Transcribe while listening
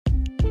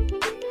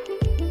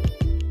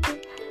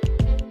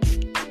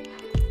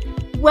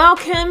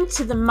Welcome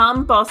to the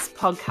Mum Boss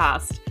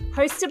podcast,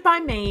 hosted by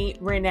me,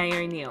 Renee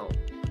O'Neill.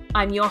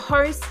 I'm your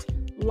host,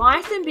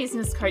 life and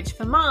business coach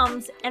for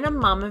mums, and a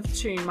mum of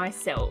two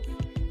myself.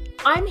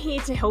 I'm here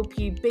to help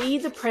you be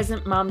the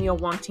present mum you're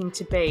wanting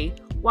to be,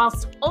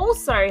 whilst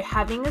also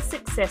having a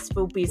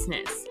successful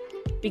business.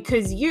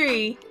 Because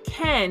you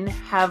can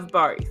have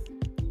both.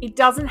 It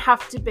doesn't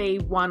have to be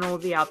one or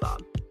the other.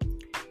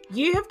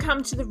 You have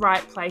come to the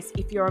right place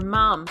if you're a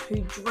mum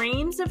who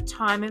dreams of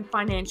time and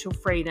financial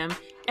freedom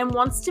and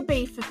wants to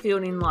be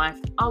fulfilled in life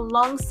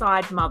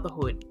alongside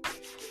motherhood.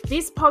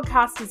 This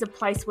podcast is a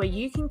place where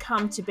you can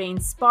come to be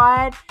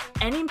inspired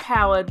and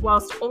empowered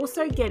whilst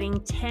also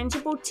getting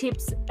tangible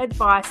tips,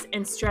 advice,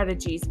 and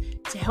strategies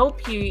to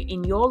help you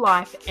in your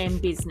life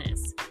and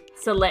business.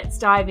 So let's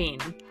dive in.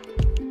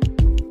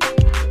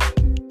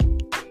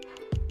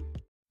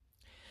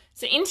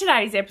 So in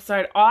today's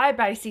episode, I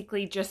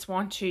basically just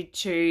wanted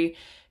to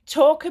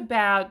talk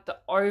about the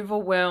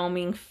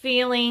overwhelming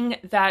feeling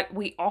that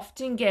we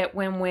often get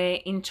when we're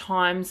in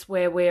times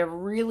where we're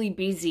really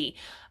busy,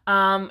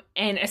 and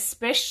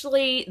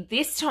especially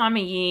this time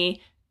of year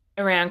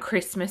around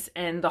Christmas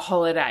and the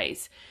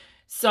holidays.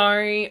 So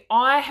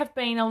I have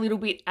been a little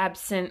bit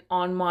absent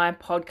on my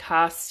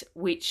podcast,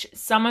 which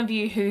some of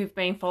you who've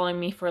been following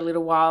me for a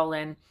little while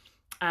and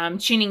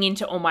tuning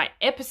into all my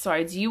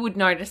episodes, you would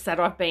notice that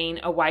I've been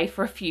away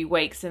for a few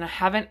weeks and I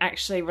haven't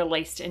actually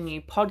released a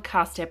new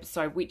podcast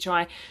episode, which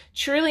I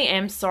truly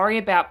am sorry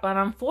about. But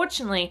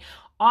unfortunately,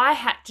 I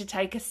had to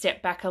take a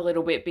step back a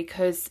little bit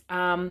because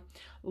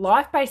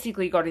life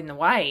basically got in the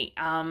way.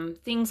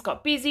 Things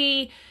got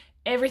busy,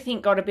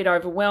 everything got a bit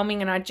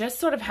overwhelming, and I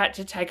just sort of had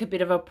to take a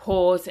bit of a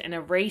pause and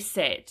a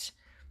reset.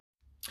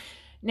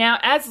 Now,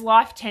 as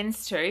life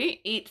tends to,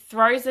 it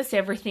throws us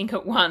everything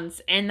at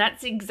once, and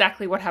that's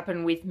exactly what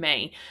happened with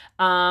me.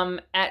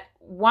 At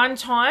one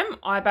time,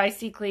 I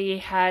basically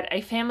had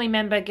a family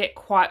member get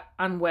quite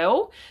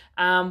unwell.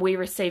 We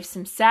received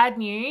some sad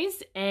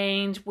news,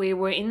 and we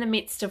were in the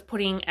midst of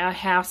putting our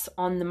house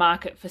on the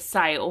market for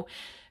sale.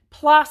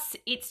 Plus,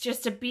 it's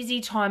just a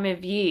busy time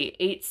of year.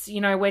 It's,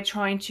 we're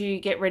trying to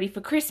get ready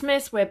for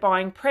Christmas. We're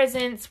buying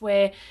presents.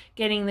 We're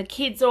getting the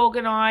kids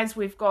organised.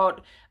 We've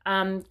got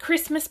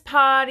Christmas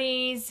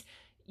parties,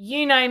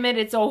 you name it.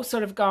 It's all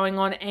sort of going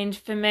on. And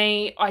for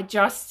me, I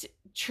just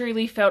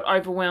truly felt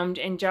overwhelmed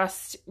and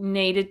just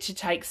needed to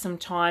take some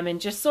time and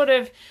just sort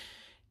of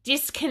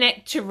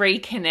disconnect to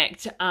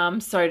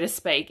reconnect, so to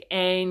speak.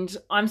 And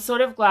I'm sort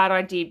of glad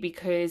I did,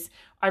 because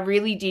I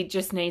really did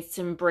just need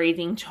some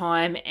breathing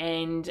time.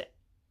 And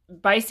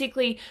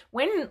basically,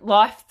 when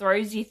life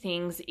throws you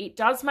things, it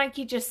does make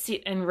you just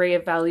sit and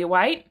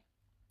reevaluate.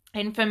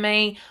 And for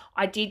me,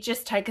 I did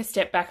just take a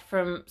step back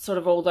from sort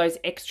of all those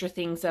extra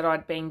things that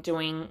I'd been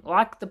doing,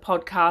 like the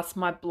podcast,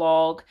 my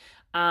blog,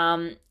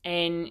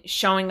 and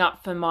showing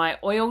up for my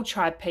Oil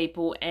Tribe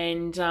people.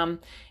 And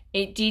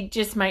it did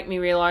just make me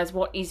realize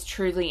what is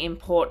truly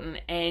important.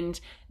 And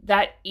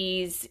that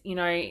is,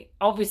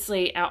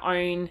 obviously our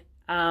own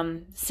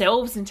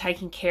selves and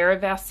taking care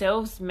of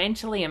ourselves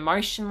mentally,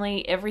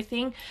 emotionally,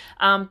 everything,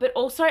 but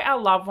also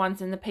our loved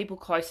ones and the people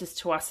closest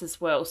to us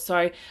as well.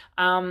 So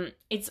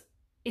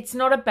it's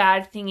not a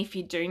bad thing if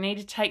you do need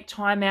to take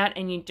time out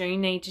and you do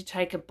need to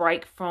take a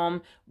break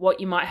from what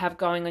you might have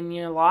going on in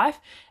your life.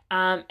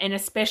 And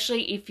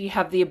especially if you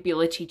have the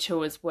ability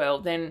to as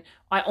well, then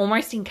I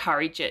almost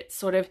encourage it.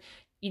 Sort of,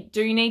 you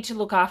do need to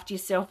look after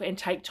yourself and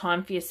take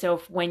time for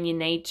yourself when you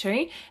need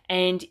to.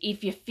 And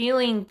if you're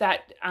feeling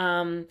that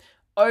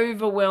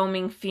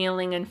overwhelming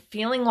feeling and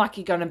feeling like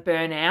you're going to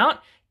burn out,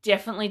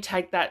 definitely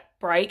take that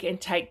break and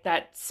take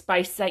that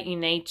space that you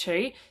need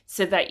to,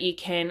 so that you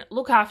can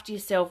look after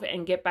yourself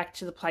and get back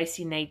to the place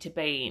you need to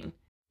be in.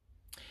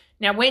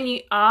 Now, when you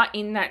are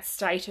in that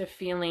state of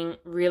feeling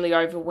really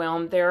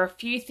overwhelmed, there are a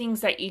few things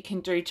that you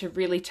can do to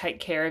really take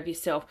care of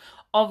yourself.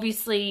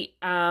 Obviously,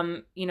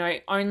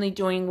 only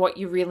doing what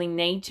you really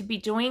need to be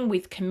doing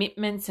with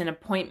commitments and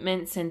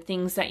appointments and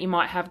things that you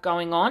might have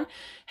going on.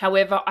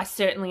 However, I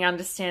certainly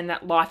understand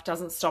that life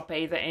doesn't stop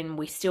either, and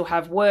we still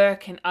have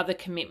work and other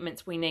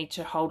commitments we need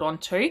to hold on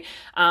to.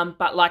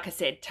 But like I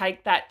said,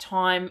 take that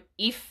time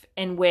if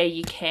and where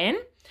you can.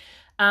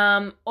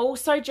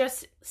 Also,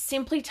 just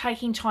simply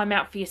taking time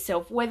out for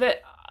yourself.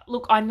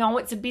 Look, I know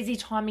it's a busy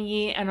time of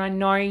year, and I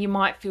know you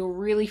might feel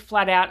really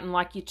flat out and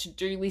like your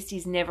to-do list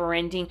is never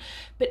ending,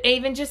 but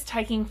even just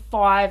taking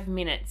 5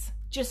 minutes,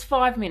 just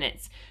 5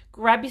 minutes,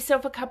 grab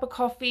yourself a cup of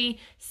coffee,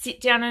 sit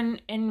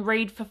down and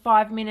read for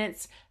 5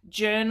 minutes,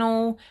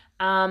 journal,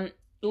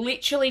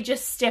 literally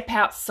just step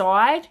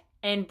outside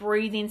and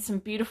breathe in some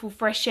beautiful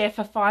fresh air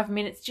for 5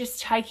 minutes.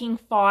 Just taking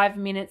 5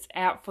 minutes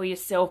out for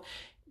yourself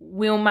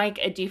will make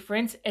a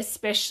difference,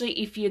 especially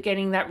if you're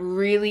getting that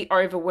really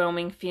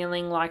overwhelming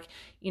feeling like,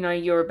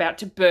 you're about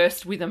to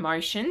burst with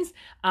emotions.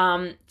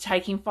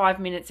 Taking 5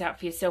 minutes out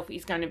for yourself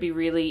is going to be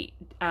really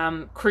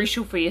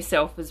crucial for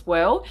yourself as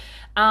well.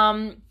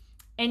 And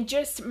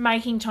just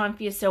making time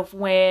for yourself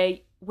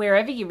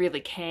wherever you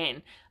really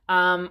can.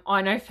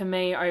 I know for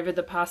me over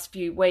the past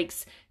few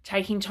weeks,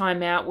 taking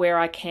time out where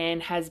I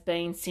can has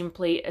been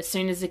simply as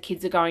soon as the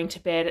kids are going to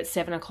bed at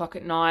 7 o'clock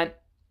at night,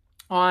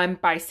 I'm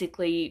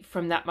basically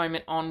from that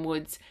moment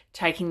onwards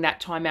taking that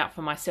time out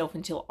for myself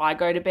until I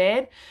go to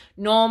bed.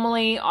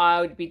 Normally, I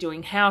would be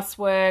doing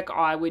housework,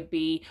 I would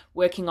be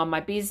working on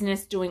my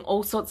business, doing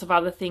all sorts of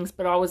other things,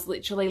 but I was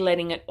literally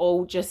letting it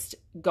all just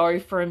go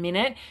for a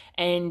minute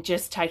and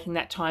just taking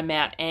that time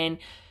out. And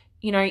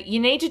you know, you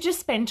need to just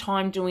spend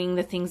time doing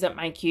the things that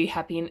make you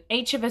happy. And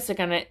each of us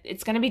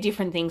it's going to be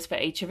different things for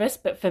each of us.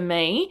 But for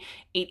me,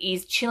 it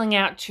is chilling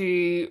out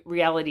to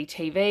reality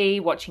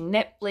TV, watching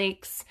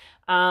Netflix,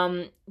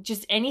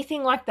 just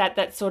anything like that,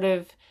 that sort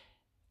of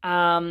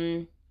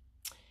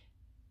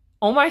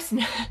almost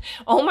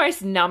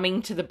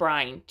numbing to the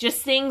brain.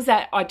 Just things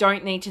that I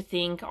don't need to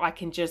think. I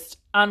can just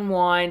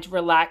unwind,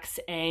 relax,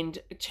 and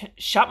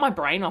shut my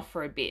brain off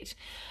for a bit.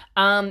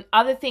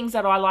 Other things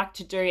that I like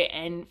to do,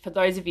 and for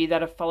those of you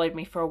that have followed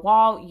me for a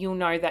while, you'll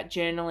know that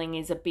journaling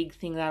is a big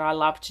thing that I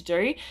love to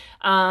do.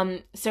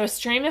 So a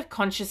stream of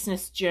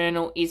consciousness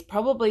journal is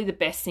probably the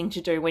best thing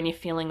to do when you're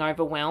feeling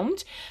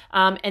overwhelmed.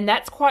 And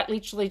that's quite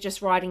literally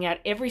just writing out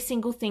every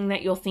single thing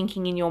that you're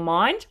thinking in your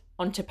mind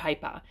onto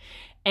paper.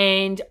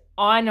 And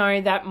I know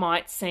that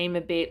might seem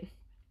a bit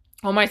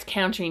almost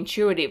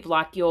counterintuitive,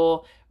 like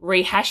you're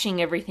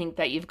rehashing everything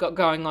that you've got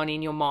going on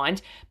in your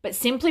mind, but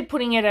simply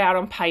putting it out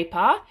on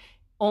paper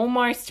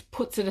almost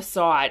puts it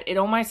aside. It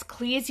almost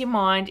clears your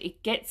mind.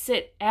 It gets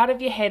it out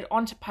of your head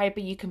onto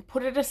paper. You can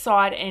put it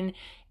aside, and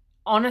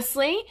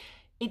honestly,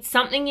 it's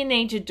something you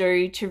need to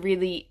do to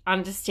really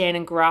understand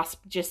and grasp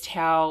just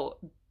how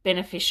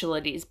beneficial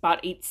it is, but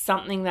it's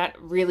something that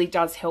really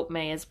does help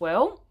me as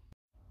well.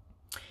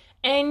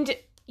 And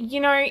you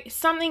know,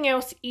 something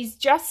else is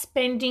just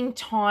spending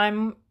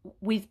time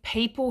with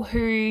people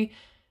who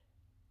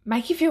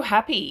make you feel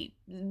happy,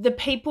 the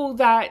people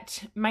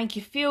that make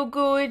you feel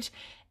good,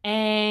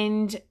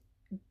 and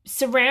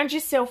surround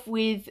yourself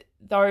with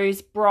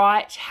those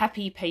bright,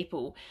 happy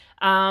people.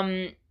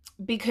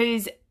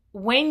 Because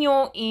when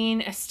you're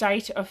in a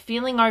state of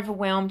feeling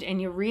overwhelmed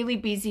and you're really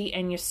busy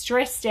and you're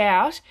stressed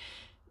out,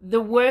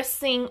 the worst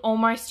thing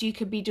almost you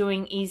could be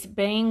doing is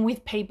being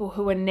with people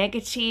who are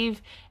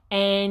negative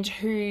and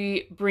who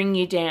bring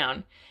you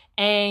down.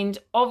 And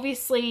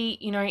obviously,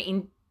 you know,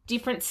 in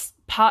different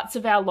parts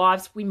of our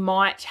lives, we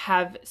might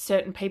have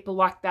certain people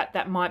like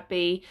that might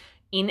be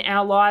in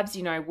our lives,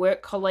 you know,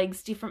 work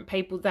colleagues, different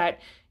people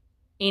that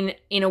in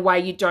a way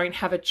you don't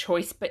have a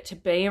choice but to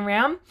be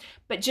around.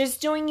 But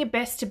just doing your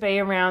best to be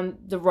around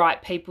the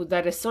right people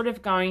that are sort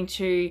of going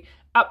to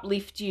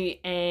uplift you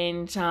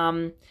and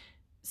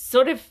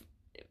sort of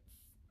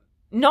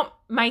not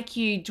make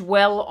you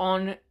dwell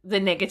on the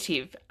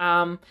negative,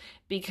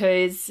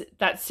 because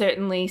that's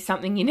certainly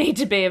something you need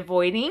to be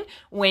avoiding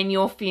when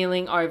you're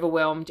feeling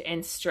overwhelmed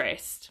and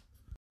stressed.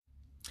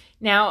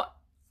 Now,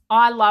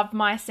 I love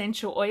my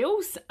essential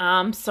oils,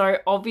 so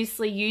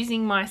obviously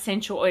using my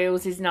essential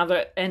oils is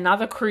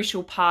another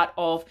crucial part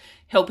of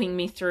helping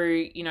me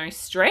through, you know,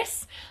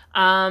 stress.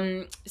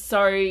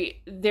 So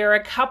there are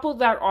a couple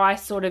that I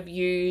sort of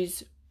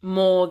use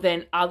more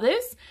than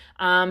others.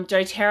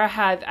 doTERRA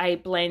have a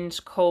blend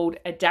called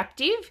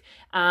Adaptive,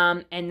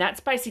 and that's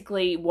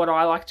basically what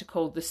I like to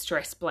call the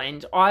stress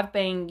blend. I've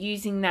been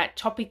using that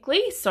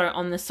topically, so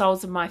on the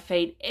soles of my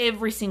feet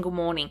every single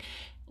morning.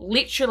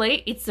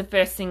 Literally, it's the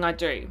first thing I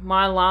do.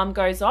 My alarm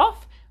goes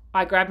off,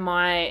 I grab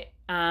my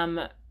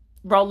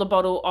roller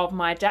bottle of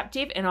my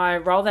Adaptive and I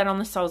roll that on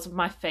the soles of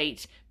my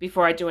feet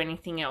before I do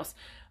anything else.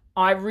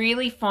 I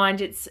really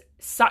find it's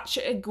such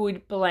a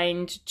good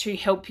blend to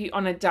help you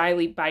on a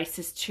daily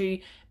basis to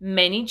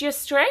manage your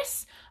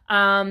stress,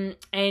 and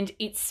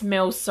it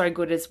smells so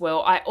good as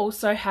well. I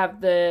also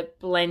have the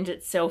blend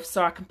itself,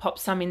 so I can pop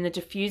some in the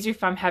diffuser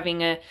if I'm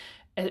having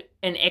an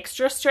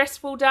extra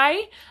stressful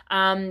day,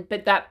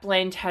 but that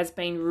blend has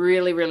been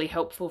really, really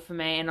helpful for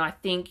me, and I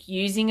think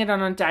using it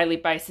on a daily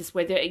basis,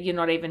 whether you're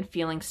not even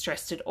feeling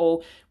stressed at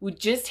all, would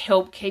just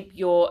help keep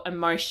your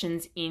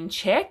emotions in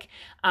check,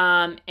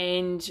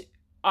 and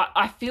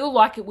I feel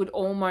like it would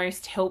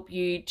almost help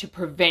you to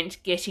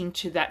prevent getting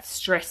to that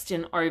stressed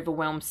and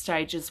overwhelmed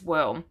stage as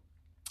well.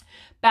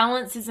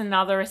 Balance is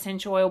another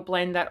essential oil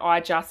blend that I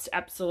just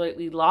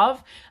absolutely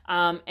love.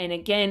 And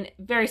again,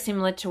 very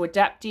similar to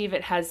Adaptive.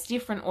 It has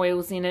different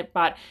oils in it,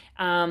 but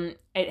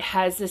it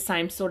has the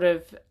same sort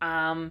of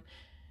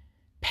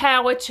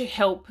power to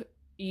help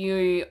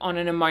you on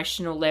an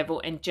emotional level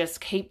and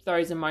just keep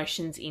those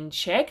emotions in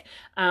check.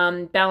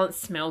 Balance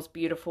smells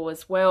beautiful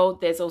as well.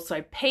 There's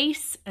also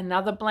Peace,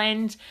 another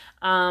blend.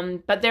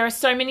 But there are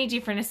so many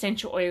different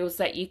essential oils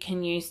that you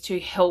can use to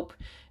help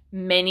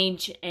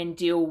manage and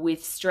deal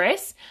with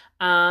stress,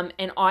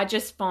 and I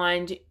just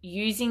find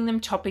using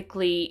them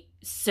topically,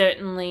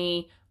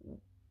 certainly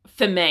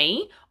for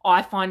me,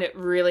 I find it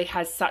really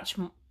has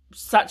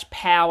such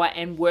power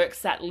and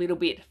works that little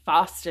bit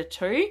faster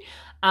too.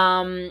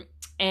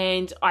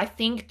 And I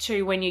think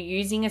too, when you're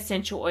using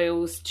essential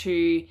oils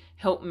to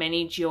help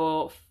manage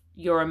your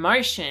your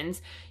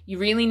emotions, you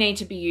really need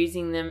to be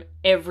using them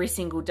every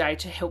single day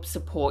to help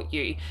support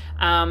you.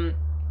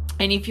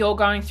 And if you're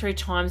going through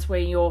times where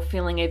you're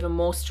feeling even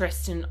more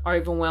stressed and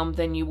overwhelmed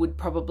than you would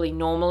probably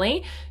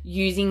normally,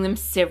 using them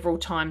several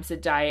times a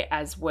day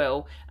as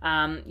well.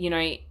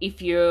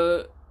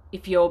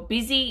 If you're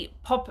busy,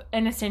 pop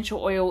an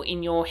essential oil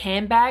in your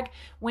handbag.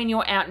 When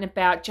you're out and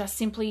about, just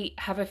simply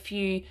have a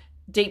few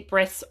deep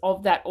breaths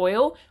of that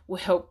oil will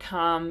help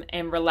calm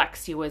and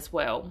relax you as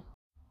well.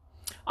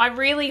 I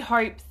really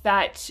hope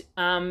that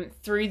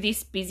through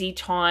this busy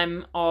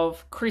time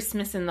of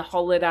Christmas and the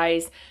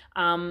holidays,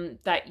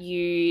 that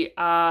you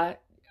are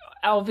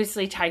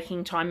obviously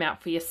taking time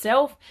out for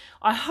yourself.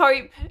 I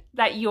hope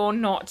that you're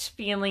not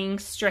feeling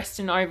stressed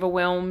and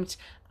overwhelmed.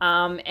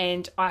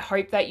 And I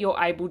hope that you're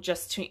able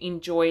just to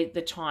enjoy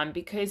the time,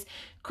 because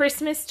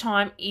Christmas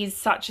time is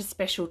such a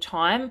special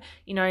time.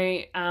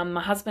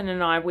 My husband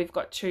and I, we've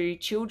got 2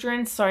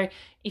 children. So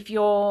if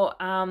you're,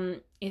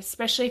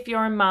 especially if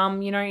you're a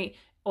mum,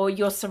 or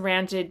you're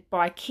surrounded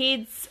by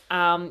kids,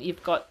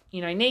 you've got,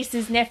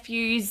 nieces,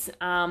 nephews,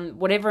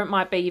 whatever it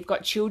might be, you've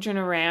got children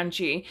around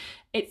you.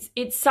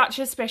 It's such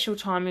a special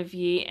time of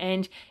year,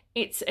 and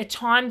it's a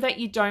time that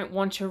you don't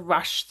want to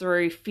rush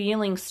through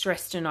feeling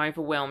stressed and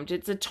overwhelmed.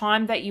 It's a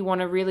time that you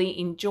want to really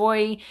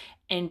enjoy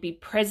and be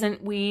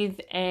present with,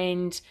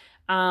 and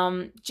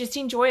just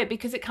enjoy it,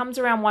 because it comes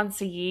around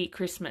once a year,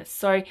 Christmas.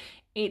 So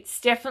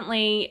it's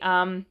definitely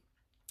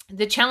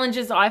the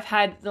challenges I've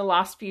had the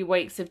last few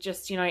weeks of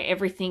just,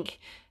 everything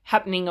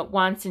happening at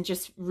once and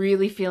just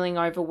really feeling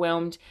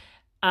overwhelmed.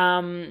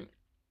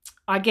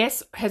 I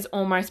guess has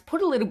almost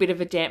put a little bit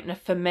of a dampener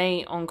for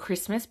me on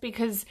Christmas,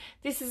 because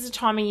this is a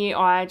time of year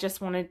I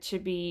just wanted to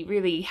be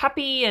really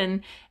happy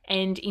and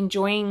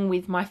enjoying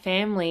with my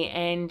family,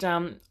 and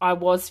I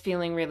was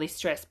feeling really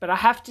stressed. But I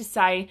have to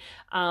say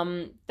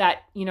that,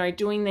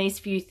 doing these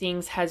few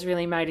things has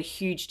really made a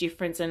huge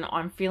difference, and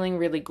I'm feeling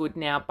really good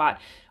now. But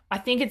I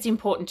think it's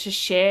important to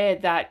share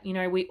that,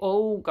 we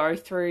all go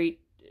through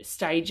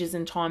stages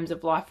and times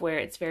of life where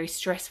it's very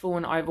stressful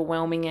and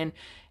overwhelming,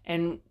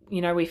 and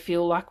we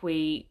feel like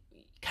we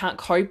can't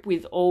cope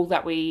with all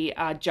that we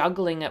are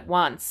juggling at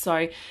once.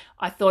 So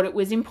I thought it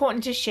was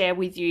important to share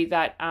with you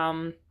that,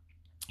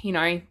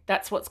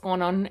 that's what's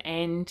going on,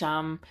 and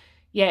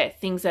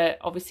things are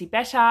obviously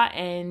better,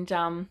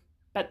 and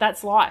but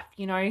that's life.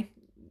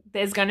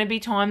 There's going to be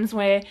times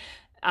where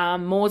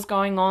more's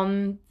going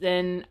on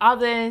than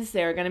others.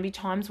 There are going to be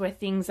times where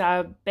things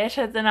are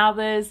better than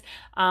others,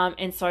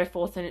 and so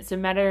forth. And it's a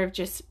matter of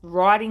just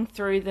riding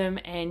through them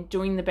and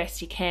doing the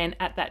best you can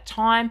at that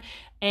time,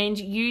 and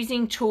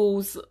using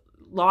tools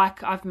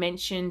like I've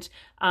mentioned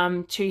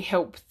to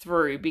help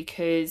through,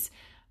 because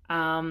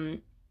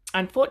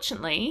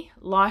unfortunately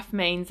life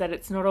means that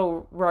it's not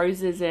all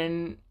roses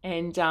and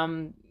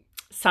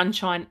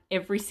sunshine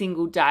every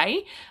single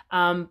day,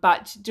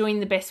 but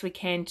doing the best we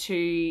can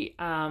to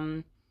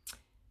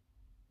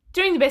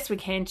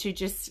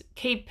just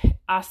keep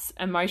us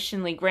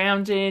emotionally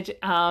grounded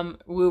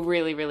will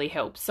really, really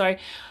help. So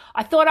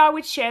I thought I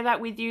would share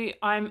that with you.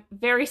 I'm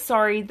very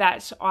sorry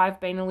that I've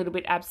been a little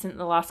bit absent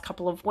the last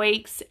couple of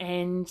weeks,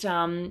 and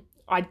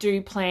I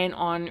do plan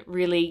on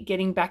really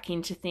getting back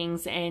into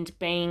things and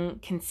being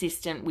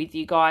consistent with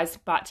you guys.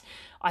 But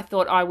I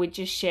thought I would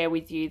just share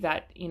with you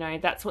that,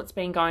 that's what's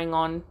been going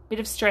on.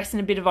 Bit of stress and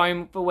a bit of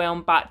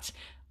overwhelm, but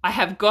I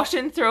have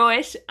gotten through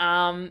it,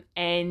 I'm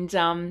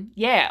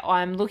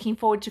looking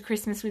forward to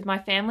Christmas with my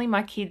family.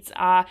 My kids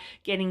are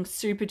getting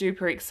super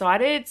duper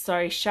excited.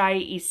 So Shay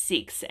is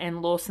 6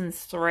 and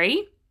Lawson's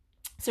 3.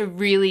 So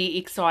really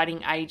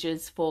exciting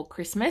ages for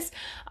Christmas.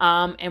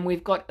 And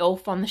we've got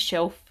Elf on the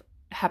Shelf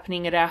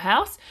happening at our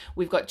house.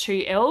 We've got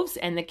 2 elves,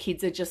 and the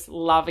kids are just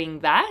loving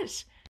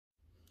that.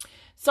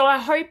 So I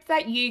hope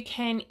that you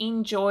can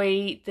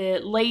enjoy the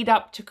lead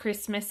up to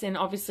Christmas, and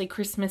obviously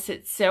Christmas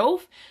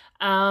itself.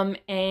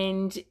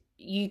 And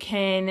you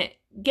can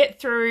get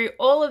through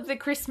all of the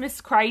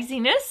Christmas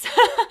craziness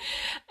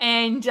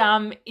and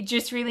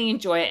just really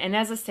enjoy it. And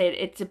as I said,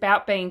 it's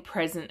about being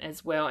present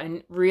as well,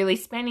 and really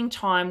spending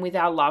time with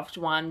our loved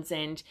ones,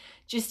 and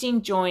just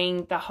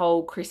enjoying the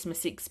whole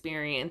Christmas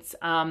experience,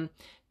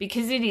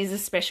 because it is a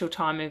special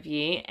time of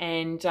year.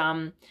 And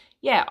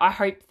I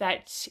hope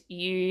that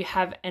you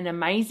have an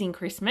amazing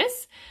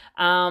Christmas.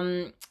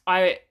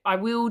 I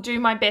will do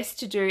my best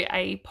to do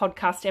a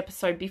podcast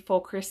episode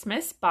before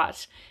Christmas,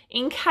 but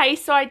in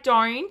case I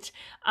don't,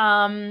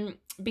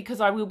 because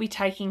I will be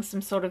taking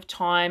some sort of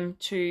time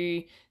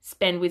to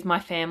spend with my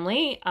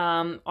family.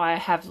 I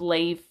have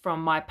leave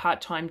from my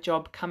part-time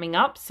job coming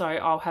up, so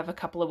I'll have a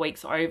couple of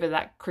weeks over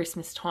that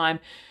Christmas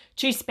time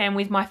to spend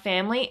with my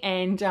family,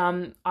 and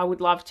I would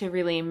love to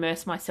really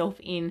immerse myself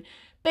in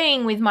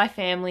being with my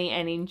family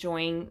and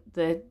enjoying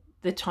the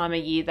time of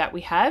year that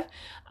we have.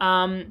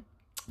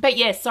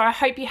 So I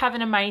hope you have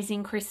an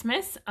amazing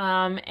Christmas.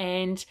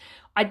 And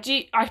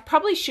I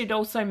probably should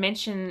also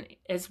mention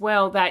as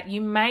well that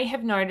you may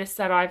have noticed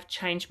that I've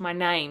changed my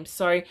name.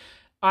 So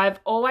I've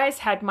always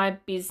had my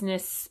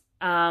business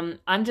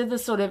under the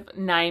sort of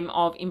name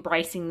of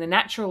Embracing the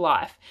Natural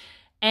Life.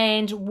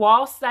 And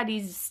whilst that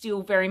is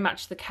still very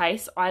much the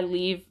case, I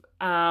live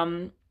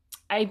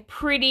a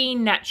pretty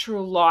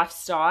natural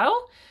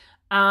lifestyle.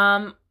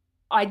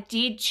 I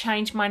did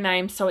change my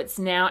name, so it's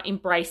now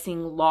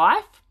Embracing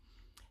Life.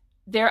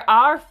 There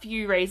are a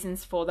few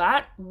reasons for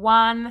that.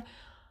 One,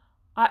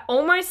 I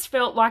almost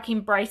felt like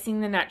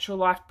Embracing the Natural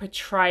Life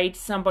portrayed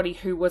somebody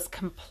who was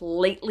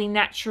completely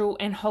natural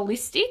and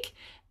holistic.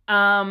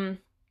 And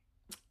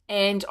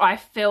I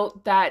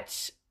felt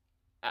that,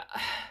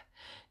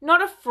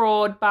 not a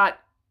fraud, but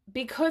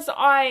because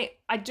I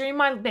do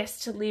my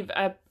best to live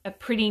a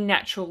pretty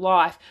natural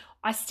life,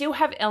 I still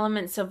have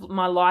elements of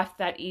my life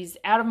that is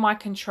out of my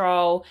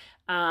control,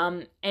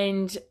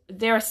 and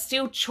there are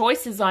still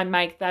choices I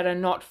make that are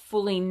not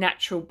fully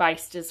natural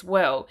based as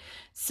well.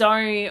 So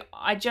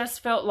I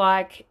just felt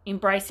like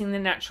Embracing the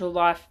Natural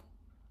Life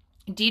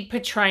did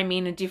portray me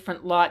in a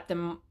different light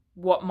than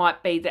what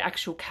might be the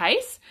actual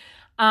case.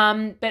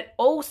 But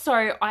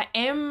also I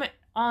am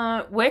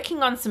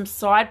working on some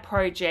side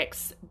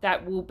projects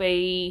that will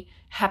be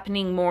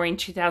happening more in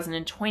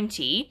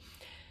 2020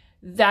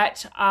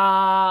 that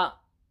are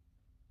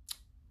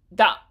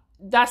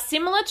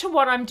similar to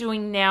what I'm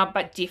doing now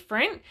but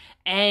different.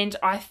 And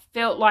I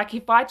felt like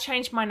if I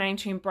changed my name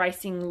to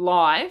Embracing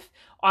Life,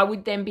 I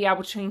would then be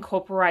able to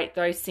incorporate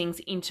those things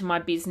into my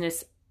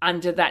business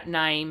under that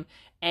name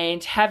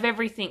and have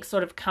everything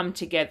sort of come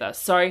together.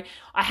 So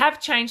I have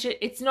changed it.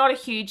 It's not a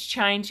huge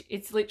change.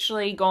 It's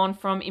literally gone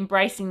from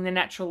Embracing the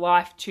Natural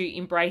Life to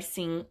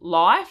Embracing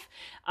Life.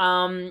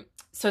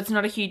 So it's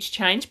not a huge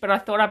change, but I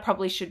thought I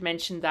probably should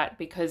mention that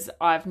because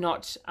I've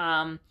not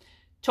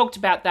talked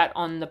about that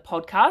on the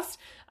podcast,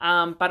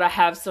 but I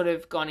have sort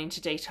of gone into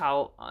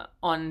detail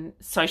on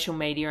social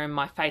media and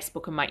my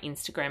Facebook and my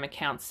Instagram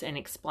accounts and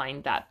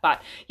explained that.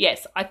 But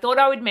yes, I thought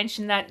I would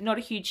mention that. Not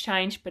a huge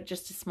change, but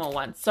just a small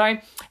one. So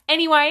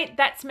anyway,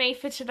 that's me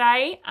for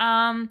today.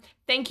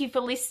 Thank you for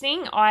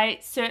listening. I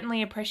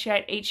certainly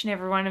appreciate each and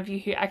every one of you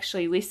who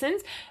actually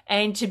listens.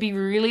 And to be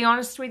really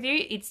honest with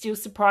you, it still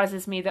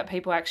surprises me that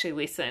people actually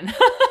listen.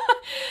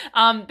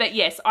 But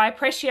yes, I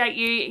appreciate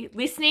you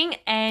listening,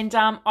 and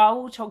I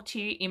will talk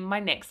to you in my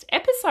next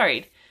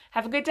episode.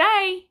 Have a good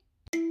day.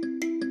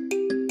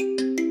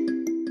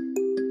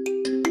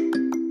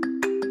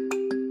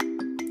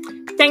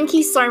 Thank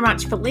you so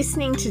much for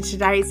listening to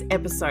today's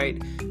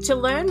episode. To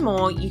learn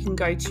more, you can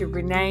go to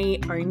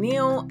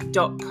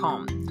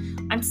reneeo'neill.com.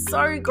 I'm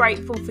so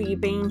grateful for you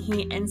being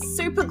here and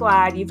super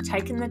glad you've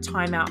taken the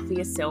time out for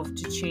yourself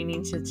to tune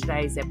into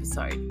today's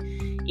episode.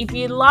 If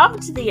you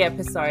loved the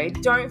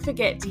episode, don't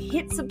forget to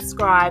hit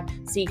subscribe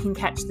so you can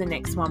catch the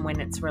next one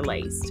when it's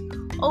released.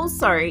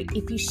 Also,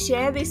 if you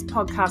share this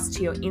podcast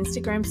to your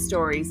Instagram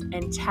stories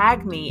and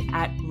tag me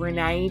at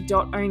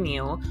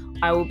renee.o'neill,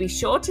 I will be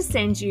sure to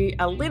send you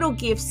a little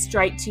gift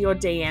straight to your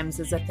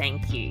DMs as a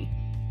thank you.